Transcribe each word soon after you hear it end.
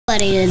My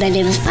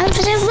name is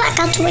Patrick.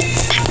 Welcome to a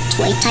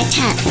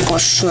Titanic or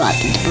Shrub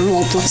in the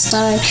Roblox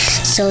time.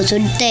 So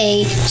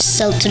today,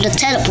 to the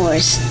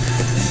teleporters.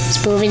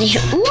 Let's move in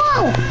here.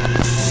 Whoa!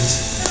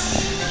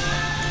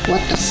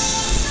 What the?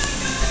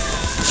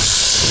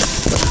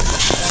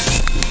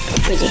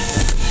 Pretty.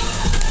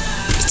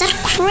 Is that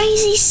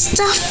crazy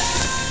stuff?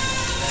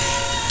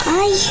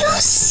 Are you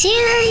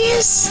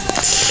serious?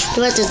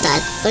 What is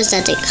that? What's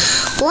that thing?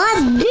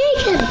 What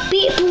naked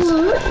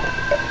people?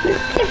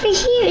 Every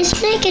here is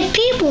naked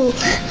people.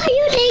 Are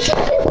you naked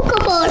people?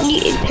 Come on.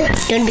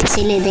 Don't be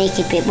silly,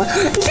 naked people.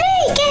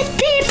 Naked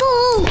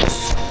people!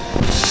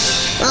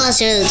 Oh,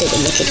 seriously, the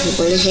naked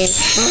people is here.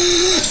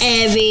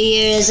 Every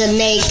year is a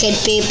naked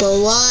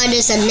people. What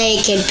is a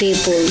naked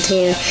people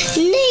here?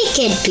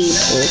 Naked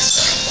people.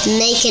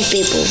 Naked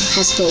people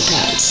has no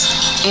pants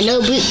and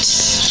no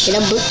boots. You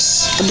know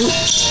boots? A boot.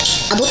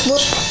 A boot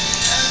boot.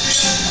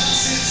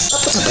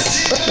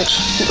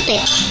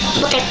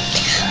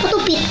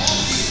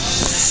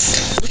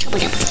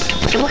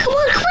 Come on.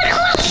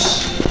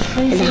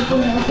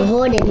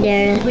 Hold it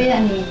there.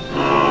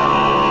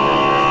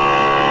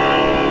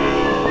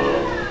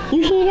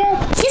 You hear that?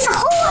 There's a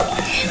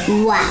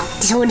horn! Wow,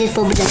 this horn is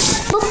probably like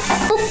boop,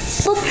 boop,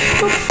 boop,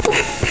 boop, boop,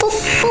 boop, boop,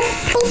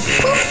 boop,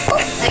 boop,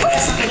 boop.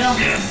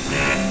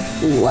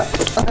 What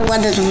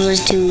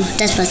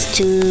that was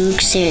too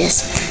serious.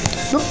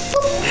 Boop,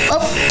 boop,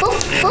 boop, boop,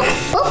 boop,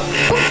 boop,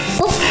 boop,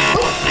 boop,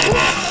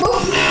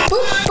 boop,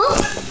 boop, boop.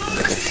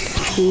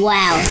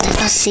 Wow, that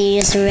was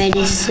serious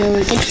already, so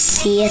we can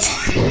see it.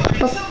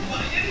 Boop.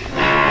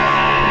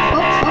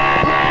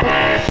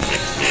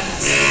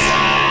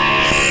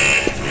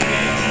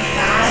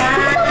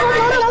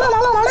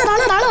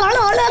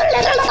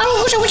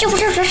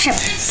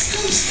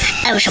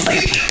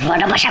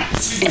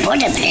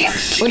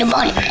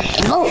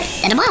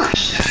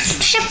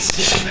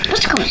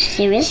 What's called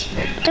serious?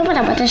 What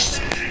about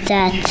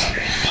that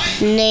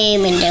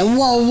name in there?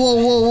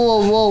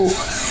 Whoa.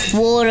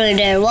 Water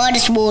there. What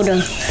is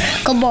water?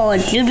 Come on,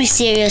 don't be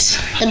serious.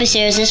 Don't be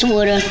serious. There's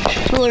water.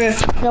 Water.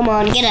 Come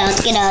on, get out.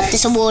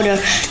 There's water.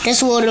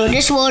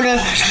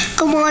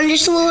 Come on,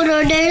 there's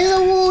water. There's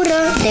a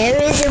water.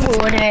 There is a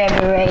water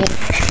already.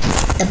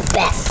 The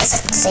bat. Is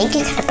it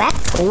sinking at the back?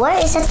 Where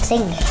is it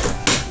sinking?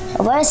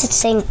 Where is it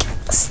sinking?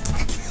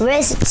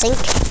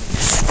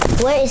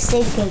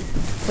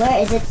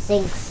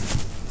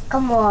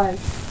 Come on.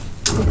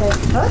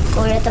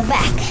 Or at the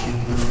back.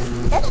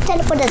 Let's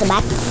teleport at the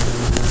back.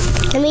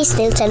 Let me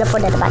still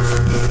teleport at the back.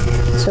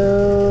 So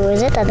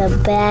is it at the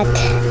back?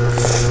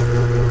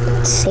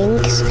 It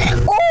sinks.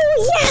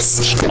 Oh yes!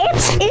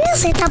 It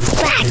is at the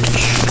back.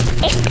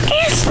 It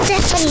is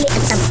definitely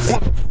at the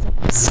back.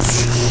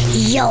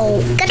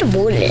 Yo, got a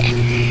bullet.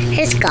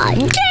 It's got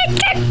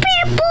naked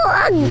people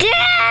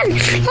again.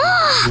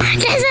 Oh,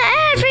 there's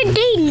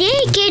everyday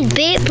naked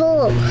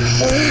people.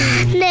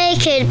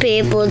 Naked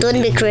people,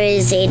 don't be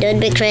crazy,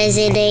 naked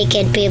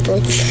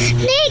people.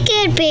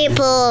 Naked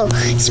people.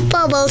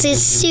 Bubbles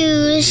is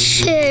so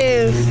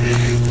sure.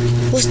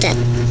 Who's that?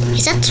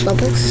 Is that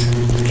Bubbles?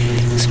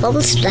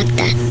 Bubbles like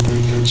that.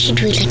 She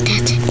do it like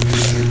that.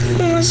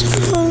 Bubbles,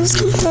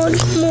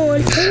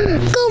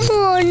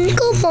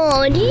 come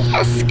on.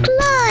 Yes,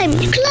 climb,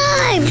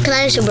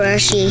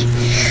 Subarashii.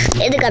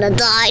 You're gonna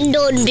die.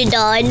 Don't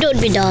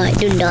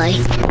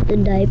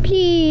die,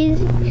 please,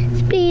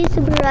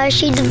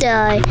 Subarashii, don't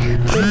die.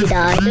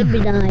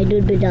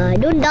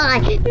 Don't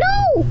die.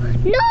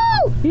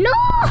 No.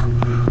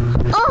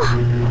 Oh,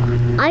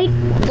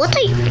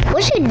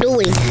 what's she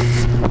doing?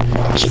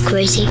 She's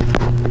crazy.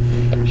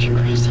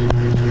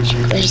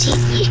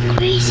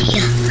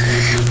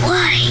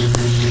 Why?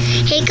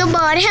 Hey, come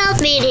on,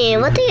 help me here.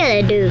 What are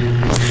you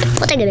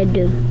gonna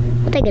do?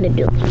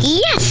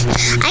 Yes!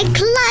 I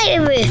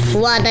climb!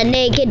 What a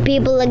naked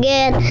people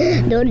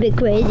again! Don't be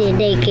crazy,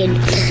 naked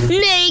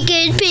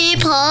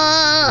people!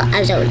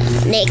 I'm so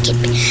naked.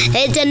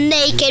 It's a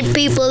naked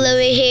people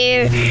over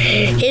here.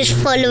 He's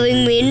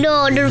following me.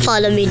 No, don't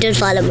follow me.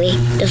 Jump!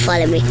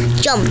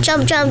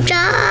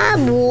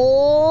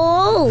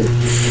 Whoa!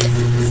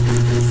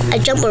 I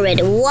jump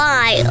already.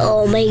 Why?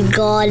 Oh my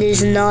god,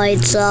 it's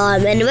night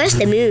time. And where's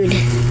the moon?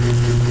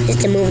 Is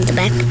the moon at the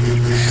back?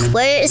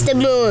 Where is the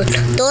moon?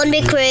 Don't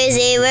be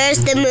crazy. Where's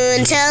the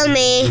moon? Tell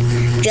me.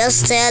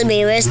 Just tell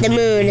me. Where's the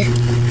moon?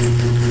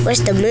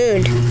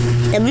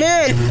 The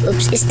moon.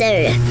 Oops, it's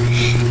there.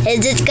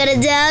 Is it gonna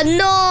down?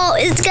 No,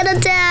 it's gonna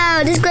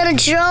down. It's gonna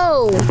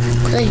drone.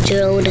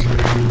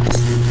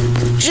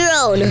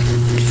 Drone.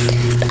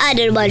 I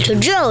don't want to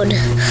drone.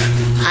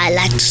 I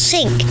like to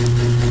sink.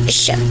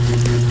 Ship.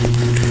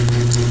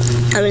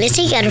 I'm gonna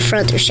take out the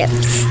front of the ship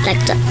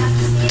like the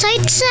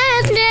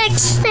Titanic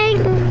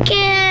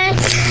sinking.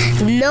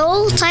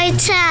 No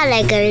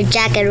Titanic or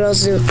Jack and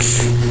Rose.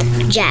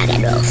 Jack.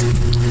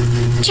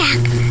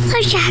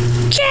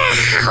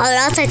 Oh,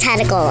 not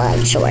Titanic,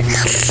 I'm sure.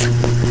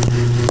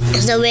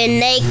 So we're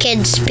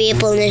naked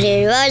people in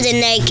here. What is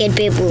naked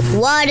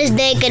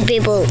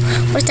people?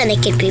 What's the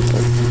naked people?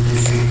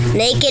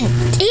 Naked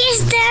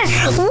is there.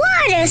 What?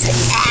 there's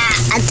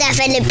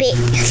definitely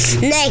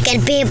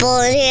naked people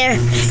in here.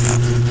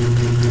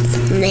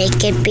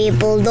 Naked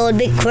people, don't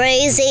be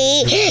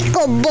crazy.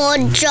 Come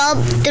on,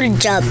 jump to the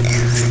jump.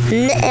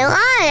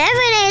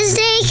 Everything is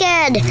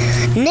naked.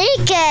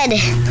 Naked.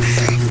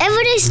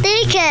 Everything's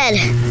naked.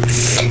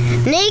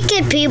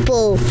 Naked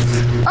people.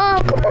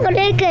 Oh, come on,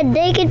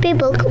 naked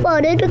people. Come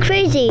on, don't be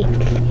crazy.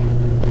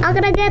 I'm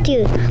gonna get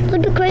you.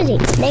 Don't be crazy.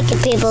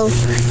 Naked people.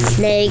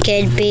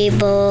 Naked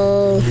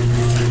people.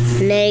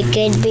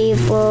 Naked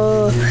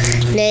people.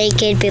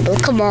 Naked people.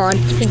 Come on,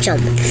 you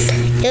jump.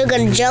 You're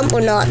gonna jump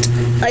or not?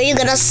 Are you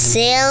gonna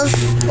sail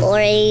or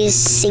are you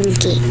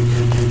sinking?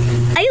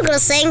 Are you gonna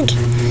sink?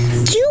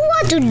 Do you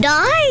want to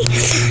die?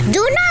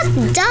 Do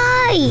not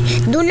die.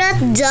 Do not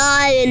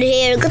die in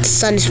here. Look at the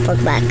sun is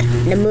put back.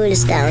 The moon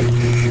is down.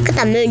 Look at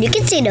the moon. You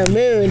can see the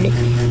moon.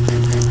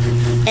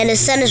 And the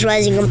sun is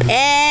rising up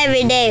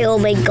every day. Oh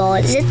my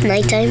god. Is it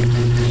nighttime?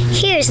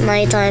 Here's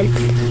nighttime.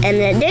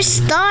 And there's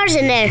stars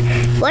in there.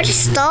 What is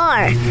a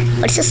star?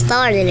 What's a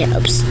star in there?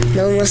 Oops.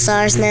 No more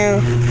stars now.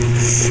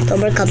 No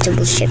more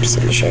comfortable ships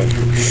in the ship.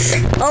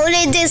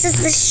 Only this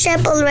is the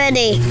ship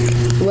already.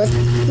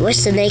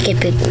 Where's the naked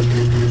people?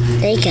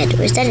 Naked.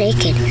 Where's the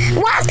naked?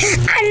 What?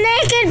 A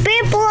naked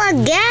people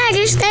again.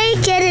 There's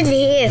naked in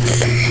here.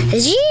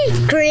 Is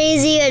she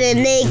crazier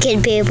than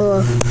naked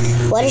people?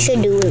 What is she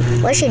doing?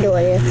 What's she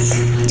doing?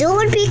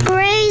 Don't be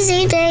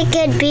crazy,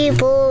 naked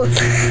people.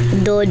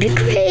 Don't be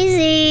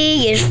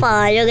crazy. You're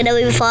fine. You're gonna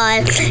be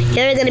fine.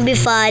 You're gonna be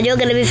fine. You're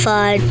gonna be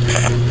fine.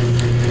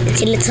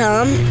 See the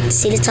Tom?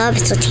 See the Tom?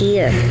 It's not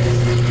here.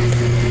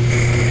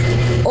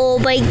 Oh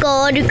my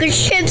god, the cruise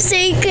ship's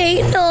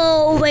sinking.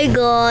 Oh my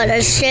god,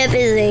 our ship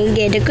is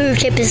sinking. The cruise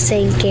ship is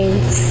sinking.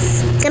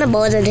 It's gonna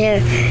boat in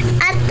here.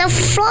 At the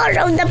front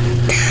of the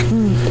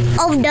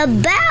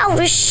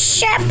bow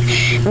ship.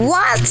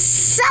 What?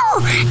 So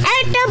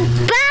at the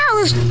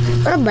bows.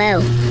 What a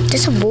bow?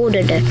 There's a boat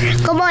in there.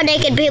 Come on,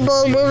 naked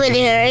people, move in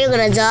here. Are you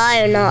gonna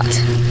die or not?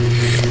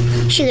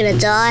 She's gonna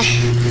die.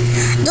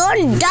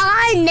 Don't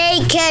die,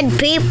 naked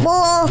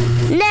people.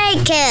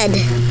 Naked.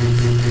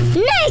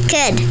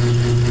 Naked.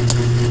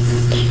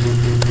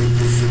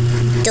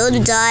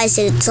 Don't die,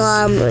 Silly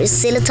Tom.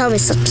 Silly Tom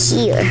is up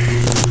here.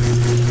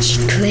 She's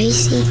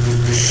crazy.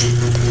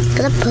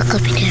 Gonna poke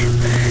up in here.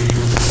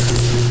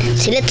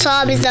 Silly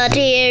Tom is not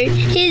here.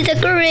 He's a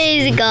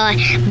crazy guy.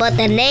 But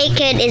the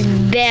naked is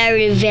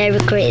very, very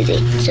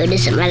crazy. So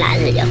this is my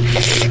last video.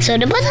 So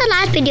the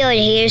last video in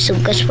here. So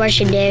guys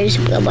watching there.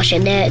 So guys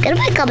watching there. Gonna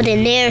put a comment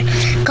in there.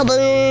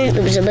 Comment.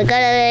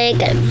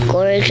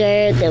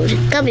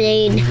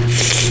 Comment.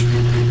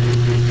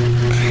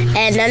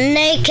 And the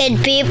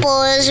naked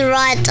people is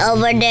right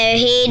over there.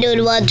 He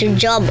don't want to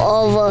jump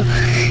over.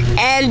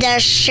 And the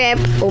ship.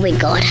 Oh my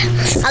god.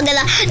 I'm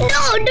gonna.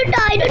 No, don't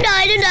die, don't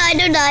die, don't die,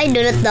 don't die.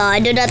 Do not die,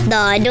 do not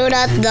die, do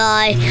not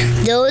die.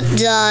 Don't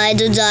die,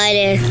 don't die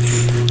there.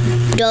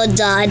 Don't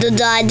die, don't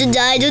die, don't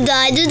die, don't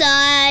die, don't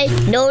die.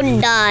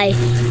 Don't die.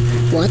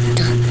 What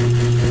the?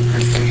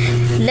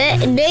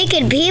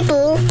 Naked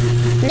people.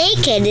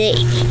 Naked.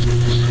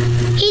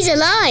 He's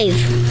alive.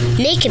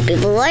 Naked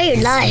people, why are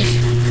you alive?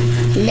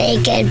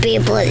 Naked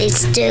people,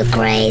 it's too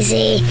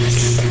crazy.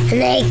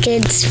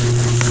 Naked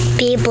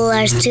people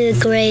are too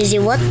crazy.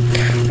 What?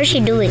 What's she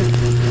doing?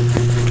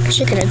 Is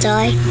she gonna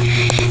die?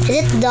 Is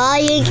it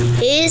dying?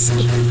 Is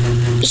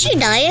she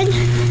dying?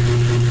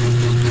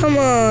 Come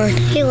on,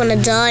 you gonna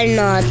die or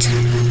not?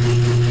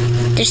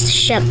 There's the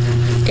ship.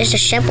 There's the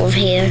ship over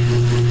here.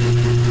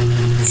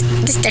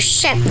 There's the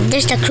ship.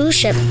 There's the cruise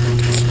ship.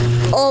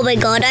 Oh my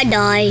god, I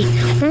die.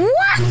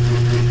 What?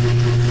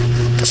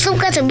 So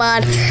guys,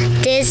 about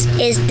this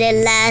is the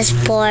last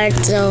part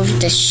of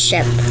the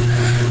ship.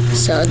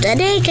 So the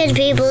naked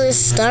people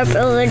stop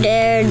over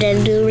there,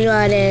 then do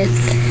it.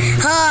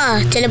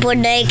 Teleport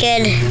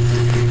naked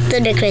to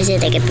the crazy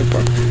naked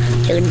people.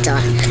 You're gonna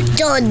die.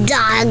 Don't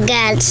die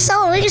again.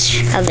 So we just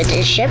have it in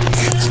the ship.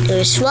 So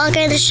just walk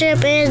in the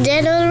ship and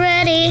then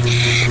already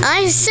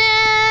I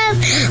said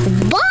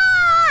bye.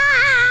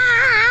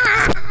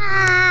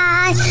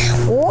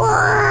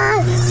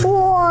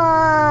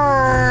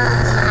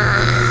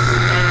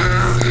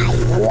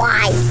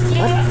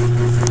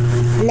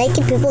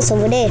 Naked people's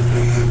over there.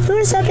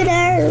 Who's up in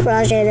there?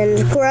 Crashing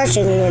and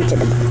crashing into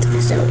the boat.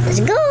 So let's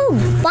go.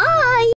 Bye.